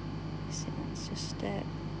 So let's just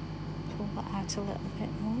pull that out a little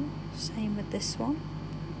bit more. Same with this one.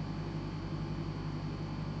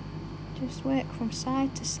 Just work from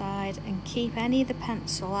side to side and keep any of the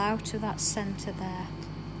pencil out of that centre there.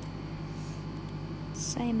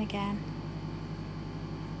 Same again.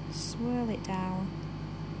 Swirl it down.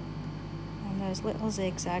 And those little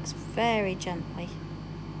zigzags very gently.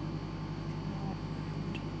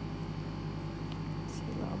 See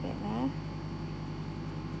a little bit there.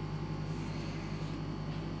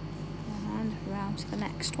 And round to the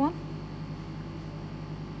next one.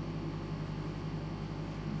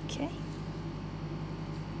 Okay.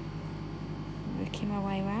 Working my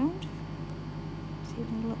way round. There's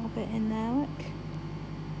even a little bit in there, look.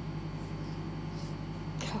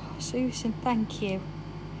 Oh, Susan, thank you.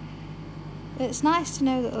 It's nice to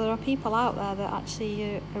know that there are people out there that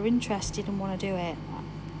actually are interested and want to do it.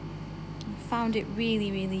 I found it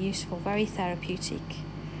really, really useful, very therapeutic.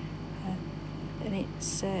 And it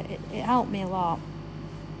helped me a lot.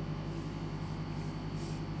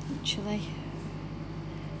 Actually.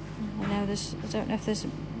 I don't know if there's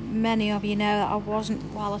many of you know that I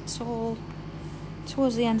wasn't well at all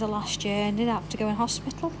towards the end of last year and did have to go in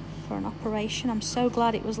hospital for an operation. I'm so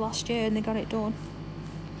glad it was last year and they got it done.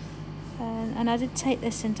 And I did take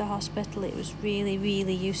this into hospital. It was really,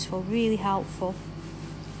 really useful, really helpful.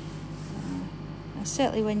 And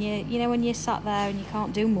certainly when when you're sat there and you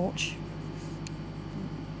can't do much,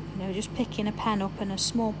 just picking a pen up and a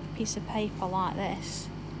small piece of paper like this,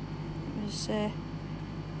 it was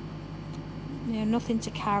nothing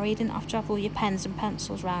to carry. You didn't have to have all your pens and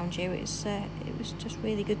pencils around you. It was just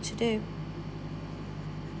really good to do.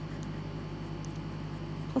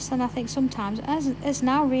 Plus then I think sometimes, as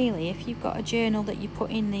now really, if you've got a journal that you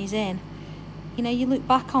put in these in, you look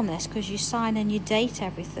back on this because you sign and you date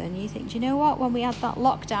everything, you think, do you know what, when we had that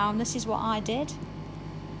lockdown, this is what I did.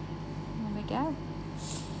 There we go.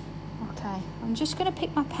 Okay, I'm just going to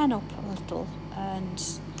pick my pen up a little, and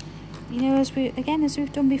as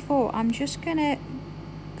we've done before, I'm just going to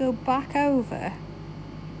go back over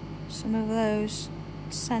some of those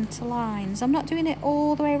centre lines. I'm not doing it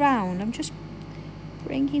all the way around, I'm just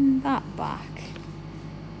bringing that back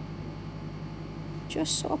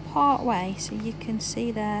just sort of part way, so you can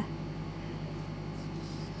see there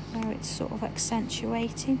where it's sort of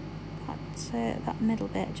accentuating that middle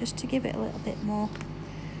bit, just to give it a little bit more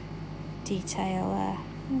detail there.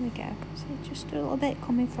 There we go. See, just a little bit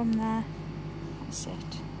coming from there. That's it.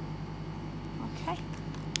 Okay.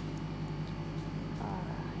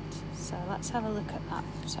 Alright, so let's have a look at that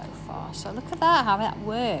so far. So look at that, how that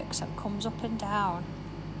works. It comes up and down.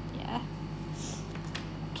 Yeah.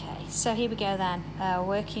 Okay, so here we go then.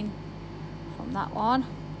 Working from that one.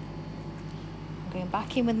 I'm going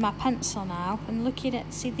back in with my pencil now and looking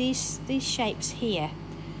at, see these shapes here.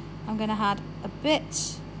 I'm going to add a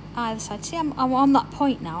bit either side. See, I'm on that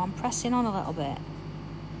point now. I'm pressing on a little bit.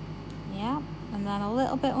 Yeah, and then a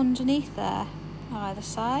little bit underneath there, either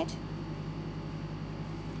side.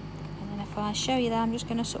 And then if if I show you that, I'm just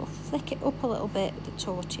going to sort of flick it up a little bit with the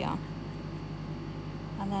tortillon,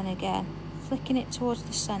 and then again flicking it towards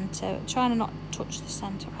the centre, trying to not touch the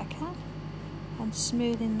centre if I can, and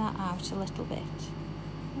smoothing that out a little bit.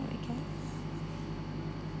 There we go.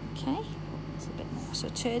 Okay, it's a bit more. So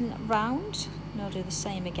turn that round, and I'll do the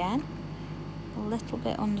same again. A little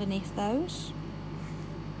bit underneath those,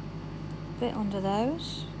 a bit under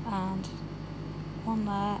those, and one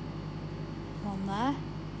there, one there,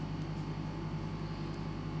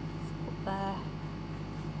 up there.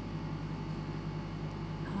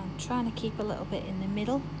 I'm trying to keep a little bit in the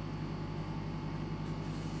middle,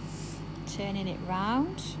 turning it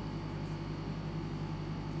round,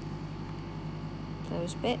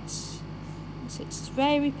 those bits. So it's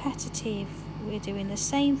very repetitive, we're doing the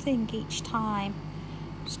same thing each time,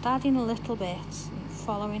 just adding a little bit and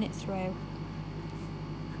following it through.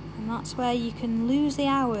 And that's where you can lose the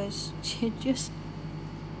hours. You're just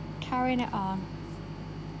carrying it on.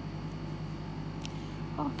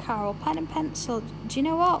 Oh, Carol, pen and pencil. Do you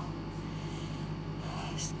know what?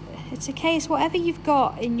 It's a case, whatever you've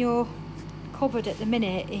got in your cupboard at the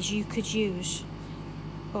minute is you could use.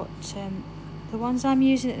 But the ones I'm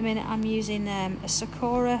using at the minute, I'm using a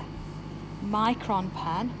Sakura Micron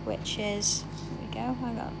pen, which is, there we go,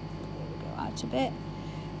 hang on, there we go, out a bit.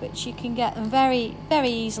 Which you can get them very, very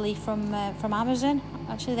easily from Amazon.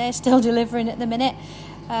 Actually, they're still delivering at the minute,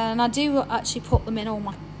 and I do actually put them in all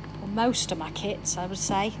my, or most of my kits, I would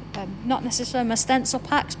say. Not necessarily my stencil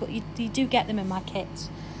packs, but you do get them in my kits.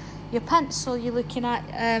 Your pencil, you're looking at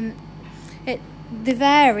they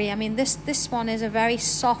vary. I mean, this one is a very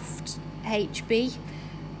soft HB,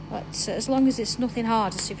 but as long as it's nothing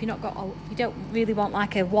harder. So if you're not got, you don't really want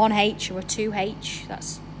like a 1H or a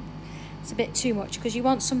 2H. It's a bit too much, because you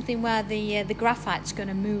want something where the graphite's going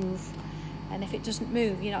to move, and if it doesn't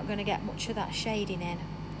move, you're not going to get much of that shading in.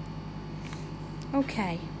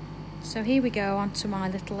 Okay, so here we go onto my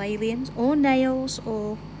little aliens, or nails,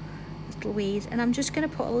 or little weeds, and I'm just going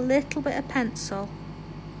to put a little bit of pencil,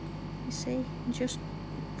 you see, and just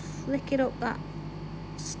flick it up that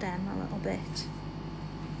stem a little bit.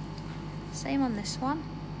 Same on this one.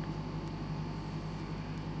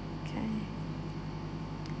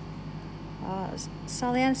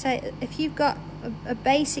 Sally Ann say if you've got a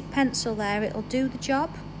basic pencil there, it'll do the job.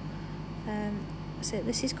 So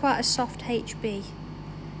this is quite a soft HB.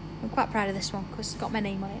 I'm quite proud of this one because it's got my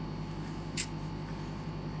name on it.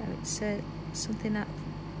 So it's something that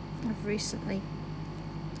I've recently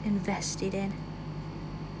invested in.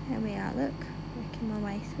 There we are, look, working my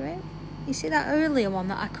way through. You see that earlier one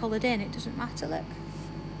that I coloured in? It doesn't matter, look,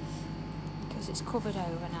 because it's covered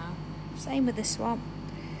over now. Same with this one.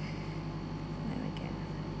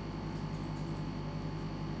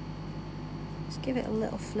 Give it a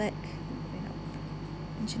little flick,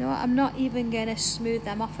 and do you know what, I'm not even going to smooth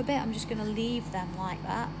them off a bit, I'm just going to leave them like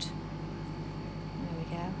that. There we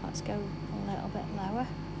go, let's go a little bit lower.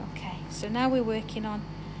 Okay, so now we're working on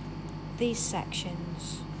these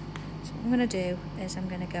sections. So what I'm going to do is I'm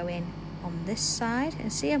going to go in on this side,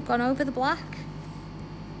 and see I've gone over the black,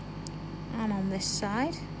 and on this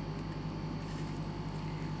side,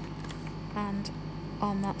 and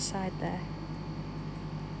on that side there.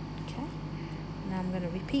 Now I'm going to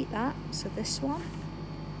repeat that, so this one,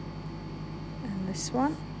 and this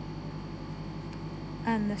one,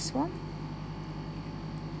 and this one,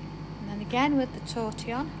 and then again with the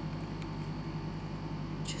tortillon,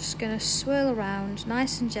 just going to swirl around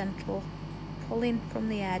nice and gentle, pulling from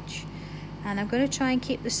the edge, and I'm going to try and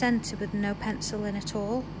keep the centre with no pencil in at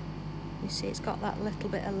all. You see it's got that little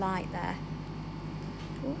bit of light there.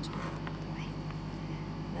 Oops.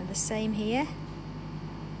 And then the same here.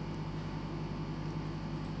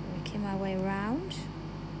 My way around.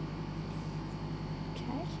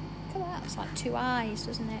 Okay, look at that, it's like two eyes,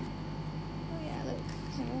 doesn't it? Oh yeah, look.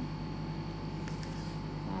 Oh.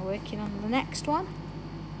 Now working on the next one.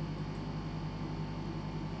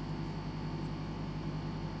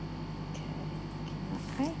 Okay,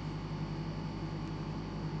 that way.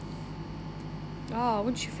 Oh,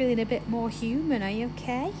 once you're feeling a bit more human, are you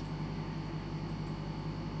okay?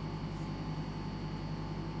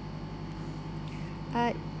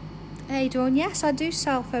 Hey Dawn, yes, I do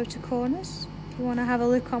sell photo corners. If you want to have a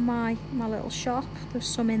look on my little shop, there's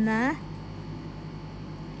some in there.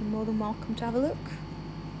 You're more than welcome to have a look.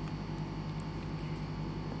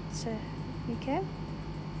 So, here we go.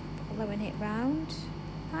 Following it round.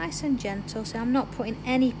 Nice and gentle, so I'm not putting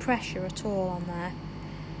any pressure at all on there.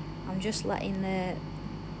 I'm just letting the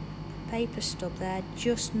paper stub there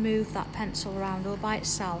just move that pencil around all by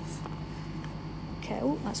itself. Okay,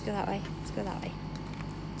 oh, let's go that way. Let's go that way.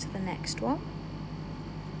 To the next one.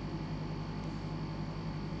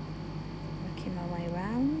 my way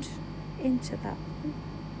round into that one.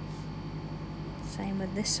 Same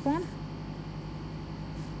with this one.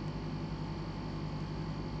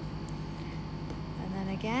 And then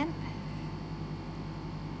again,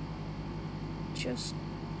 just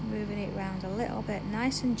moving it round a little bit,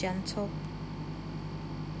 nice and gentle.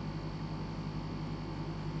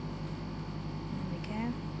 There we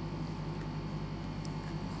go.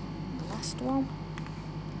 And the last one.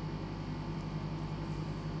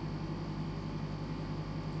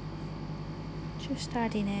 Just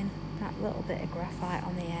adding in that little bit of graphite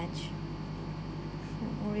on the edge.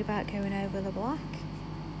 Don't worry about going over the black.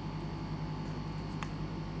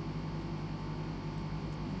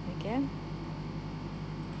 There we go.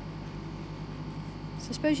 So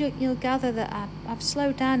I suppose you'll gather that I've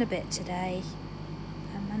slowed down a bit today.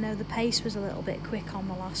 I know the pace was a little bit quick on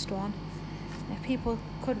the last one. If people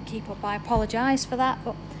couldn't keep up, I apologise for that,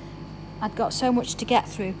 but I'd got so much to get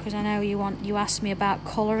through because I know you asked me about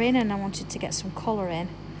colouring and I wanted to get some colour in.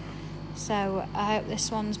 So I hope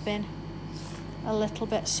this one's been a little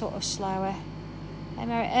bit sort of slower.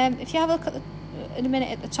 If you have a look in a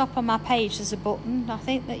minute at the top on my page, there's a button I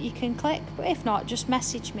think that you can click, but if not, just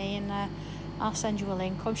message me and I'll send you a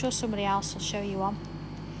link. I'm sure somebody else will show you one.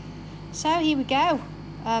 So here we go.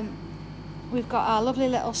 We've got our lovely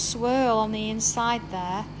little swirl on the inside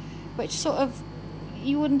there, which sort of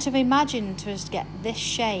you wouldn't have imagined to us get this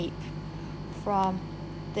shape from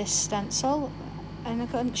this stencil. And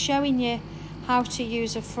I'm showing you how to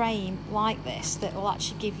use a frame like this that will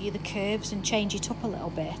actually give you the curves and change it up a little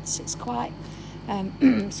bit. It's quite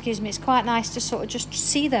excuse me, it's quite nice to sort of just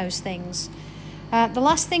see those things. The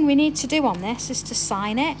last thing we need to do on this is to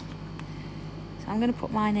sign it. So I'm going to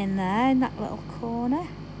put mine in there in that little corner.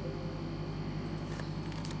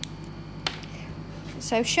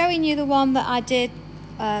 So showing you the one that I did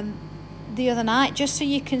the other night, just so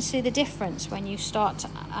you can see the difference when you start to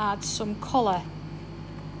add some colour.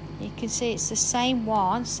 You can see it's the same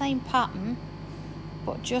one, same pattern,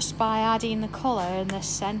 but just by adding the colour in this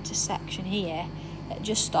centre section here, it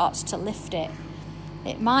just starts to lift it.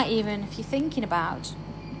 It might even, if you're thinking about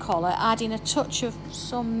colour, adding a touch of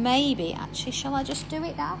some maybe, actually, shall I just do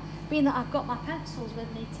it now? Being that I've got my pencils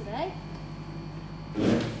with me today.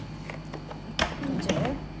 Do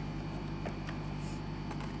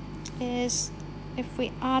is if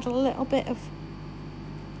we add a little bit of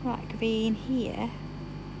that green here,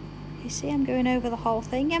 you see I'm going over the whole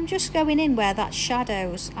thing. I'm just going in where that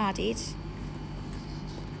shadow's added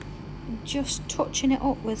and just touching it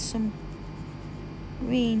up with some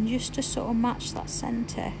green just to sort of match that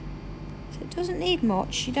centre. So it doesn't need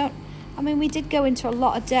much. You don't, I mean, we did go into a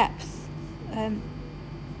lot of depth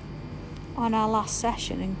on our last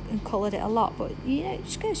session and coloured it a lot, but you know, it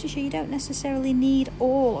just goes to show you don't necessarily need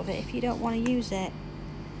all of it if you don't want to use it.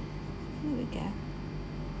 There we go.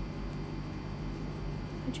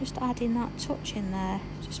 Just adding that touch in there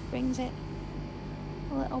just brings it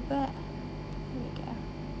a little bit. There we go.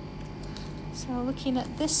 So looking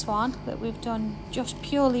at this one that we've done just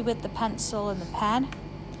purely with the pencil and the pen,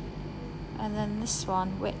 and then this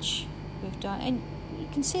one which we've done, and you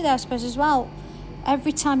can see there I suppose as well,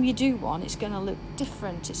 every time you do one it's going to look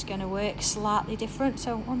different, it's going to work slightly different.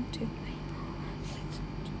 So 1, 2, 3, 4, 5,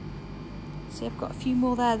 6. See, I've got a few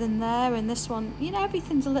more there than there, and this one, you know,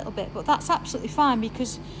 everything's a little bit, but that's absolutely fine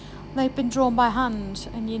because they've been drawn by hand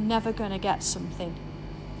and you're never going to get something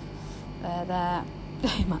there.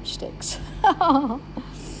 Matchsticks. I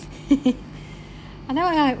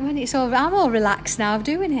know when it's all, I'm all relaxed now of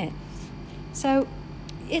doing it. So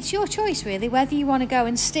it's your choice really, whether you want to go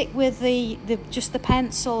and stick with the just the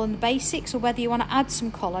pencil and the basics, or whether you want to add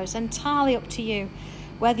some colours. Entirely up to you.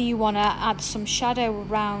 Whether you want to add some shadow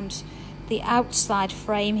around the outside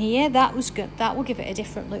frame here, that was good. That will give it a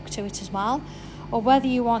different look to it as well. Or whether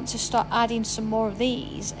you want to start adding some more of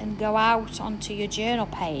these and go out onto your journal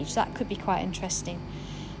page, that could be quite interesting.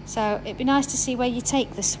 So it'd be nice to see where you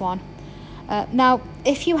take this one. Now,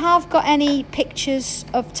 if you have got any pictures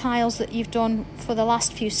of tiles that you've done for the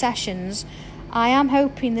last few sessions, I am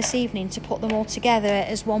hoping this evening to put them all together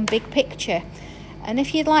as one big picture. And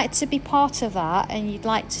if you'd like to be part of that and you'd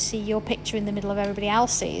like to see your picture in the middle of everybody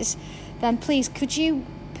else's, then please could you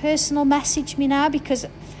personal message me now, because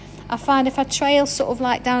I find if I trail sort of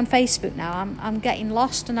like down Facebook now, I'm getting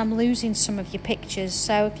lost and I'm losing some of your pictures.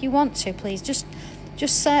 So if you want to, please just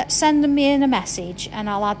send them in a message and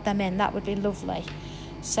I'll add them in. That would be lovely.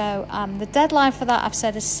 So the deadline for that, I've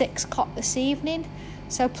said, is 6 o'clock this evening.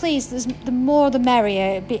 So please, the more the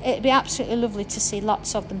merrier. It'd be absolutely lovely to see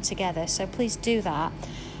lots of them together. So please do that.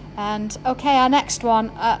 And okay, our next one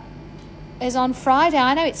is on Friday.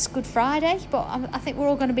 I know it's Good Friday, but I think we're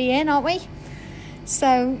all going to be in, aren't we?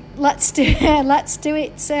 So let's do it. Let's do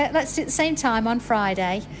it at the same time on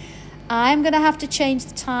Friday. I'm going to have to change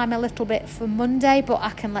the time a little bit for Monday, but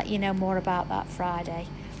I can let you know more about that Friday.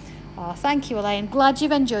 Oh, thank you, Elaine. Glad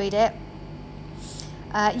you've enjoyed it.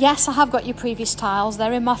 Yes, I have got your previous tiles.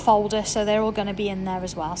 They're in my folder, so they're all going to be in there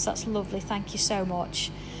as well. So that's lovely. Thank you so much.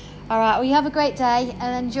 All right, well, you have a great day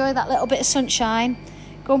and enjoy that little bit of sunshine.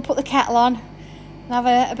 Go and put the kettle on and have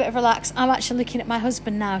a bit of relax. I'm actually looking at my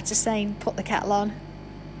husband now to saying, put the kettle on.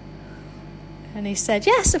 And he said,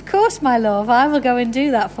 yes, of course, my love. I will go and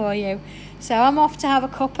do that for you. So I'm off to have a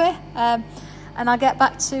cuppa, and I'll get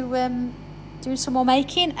back to doing some more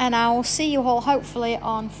making, and I will see you all hopefully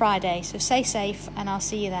on Friday. So stay safe, and I'll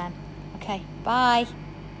see you then. Okay, bye.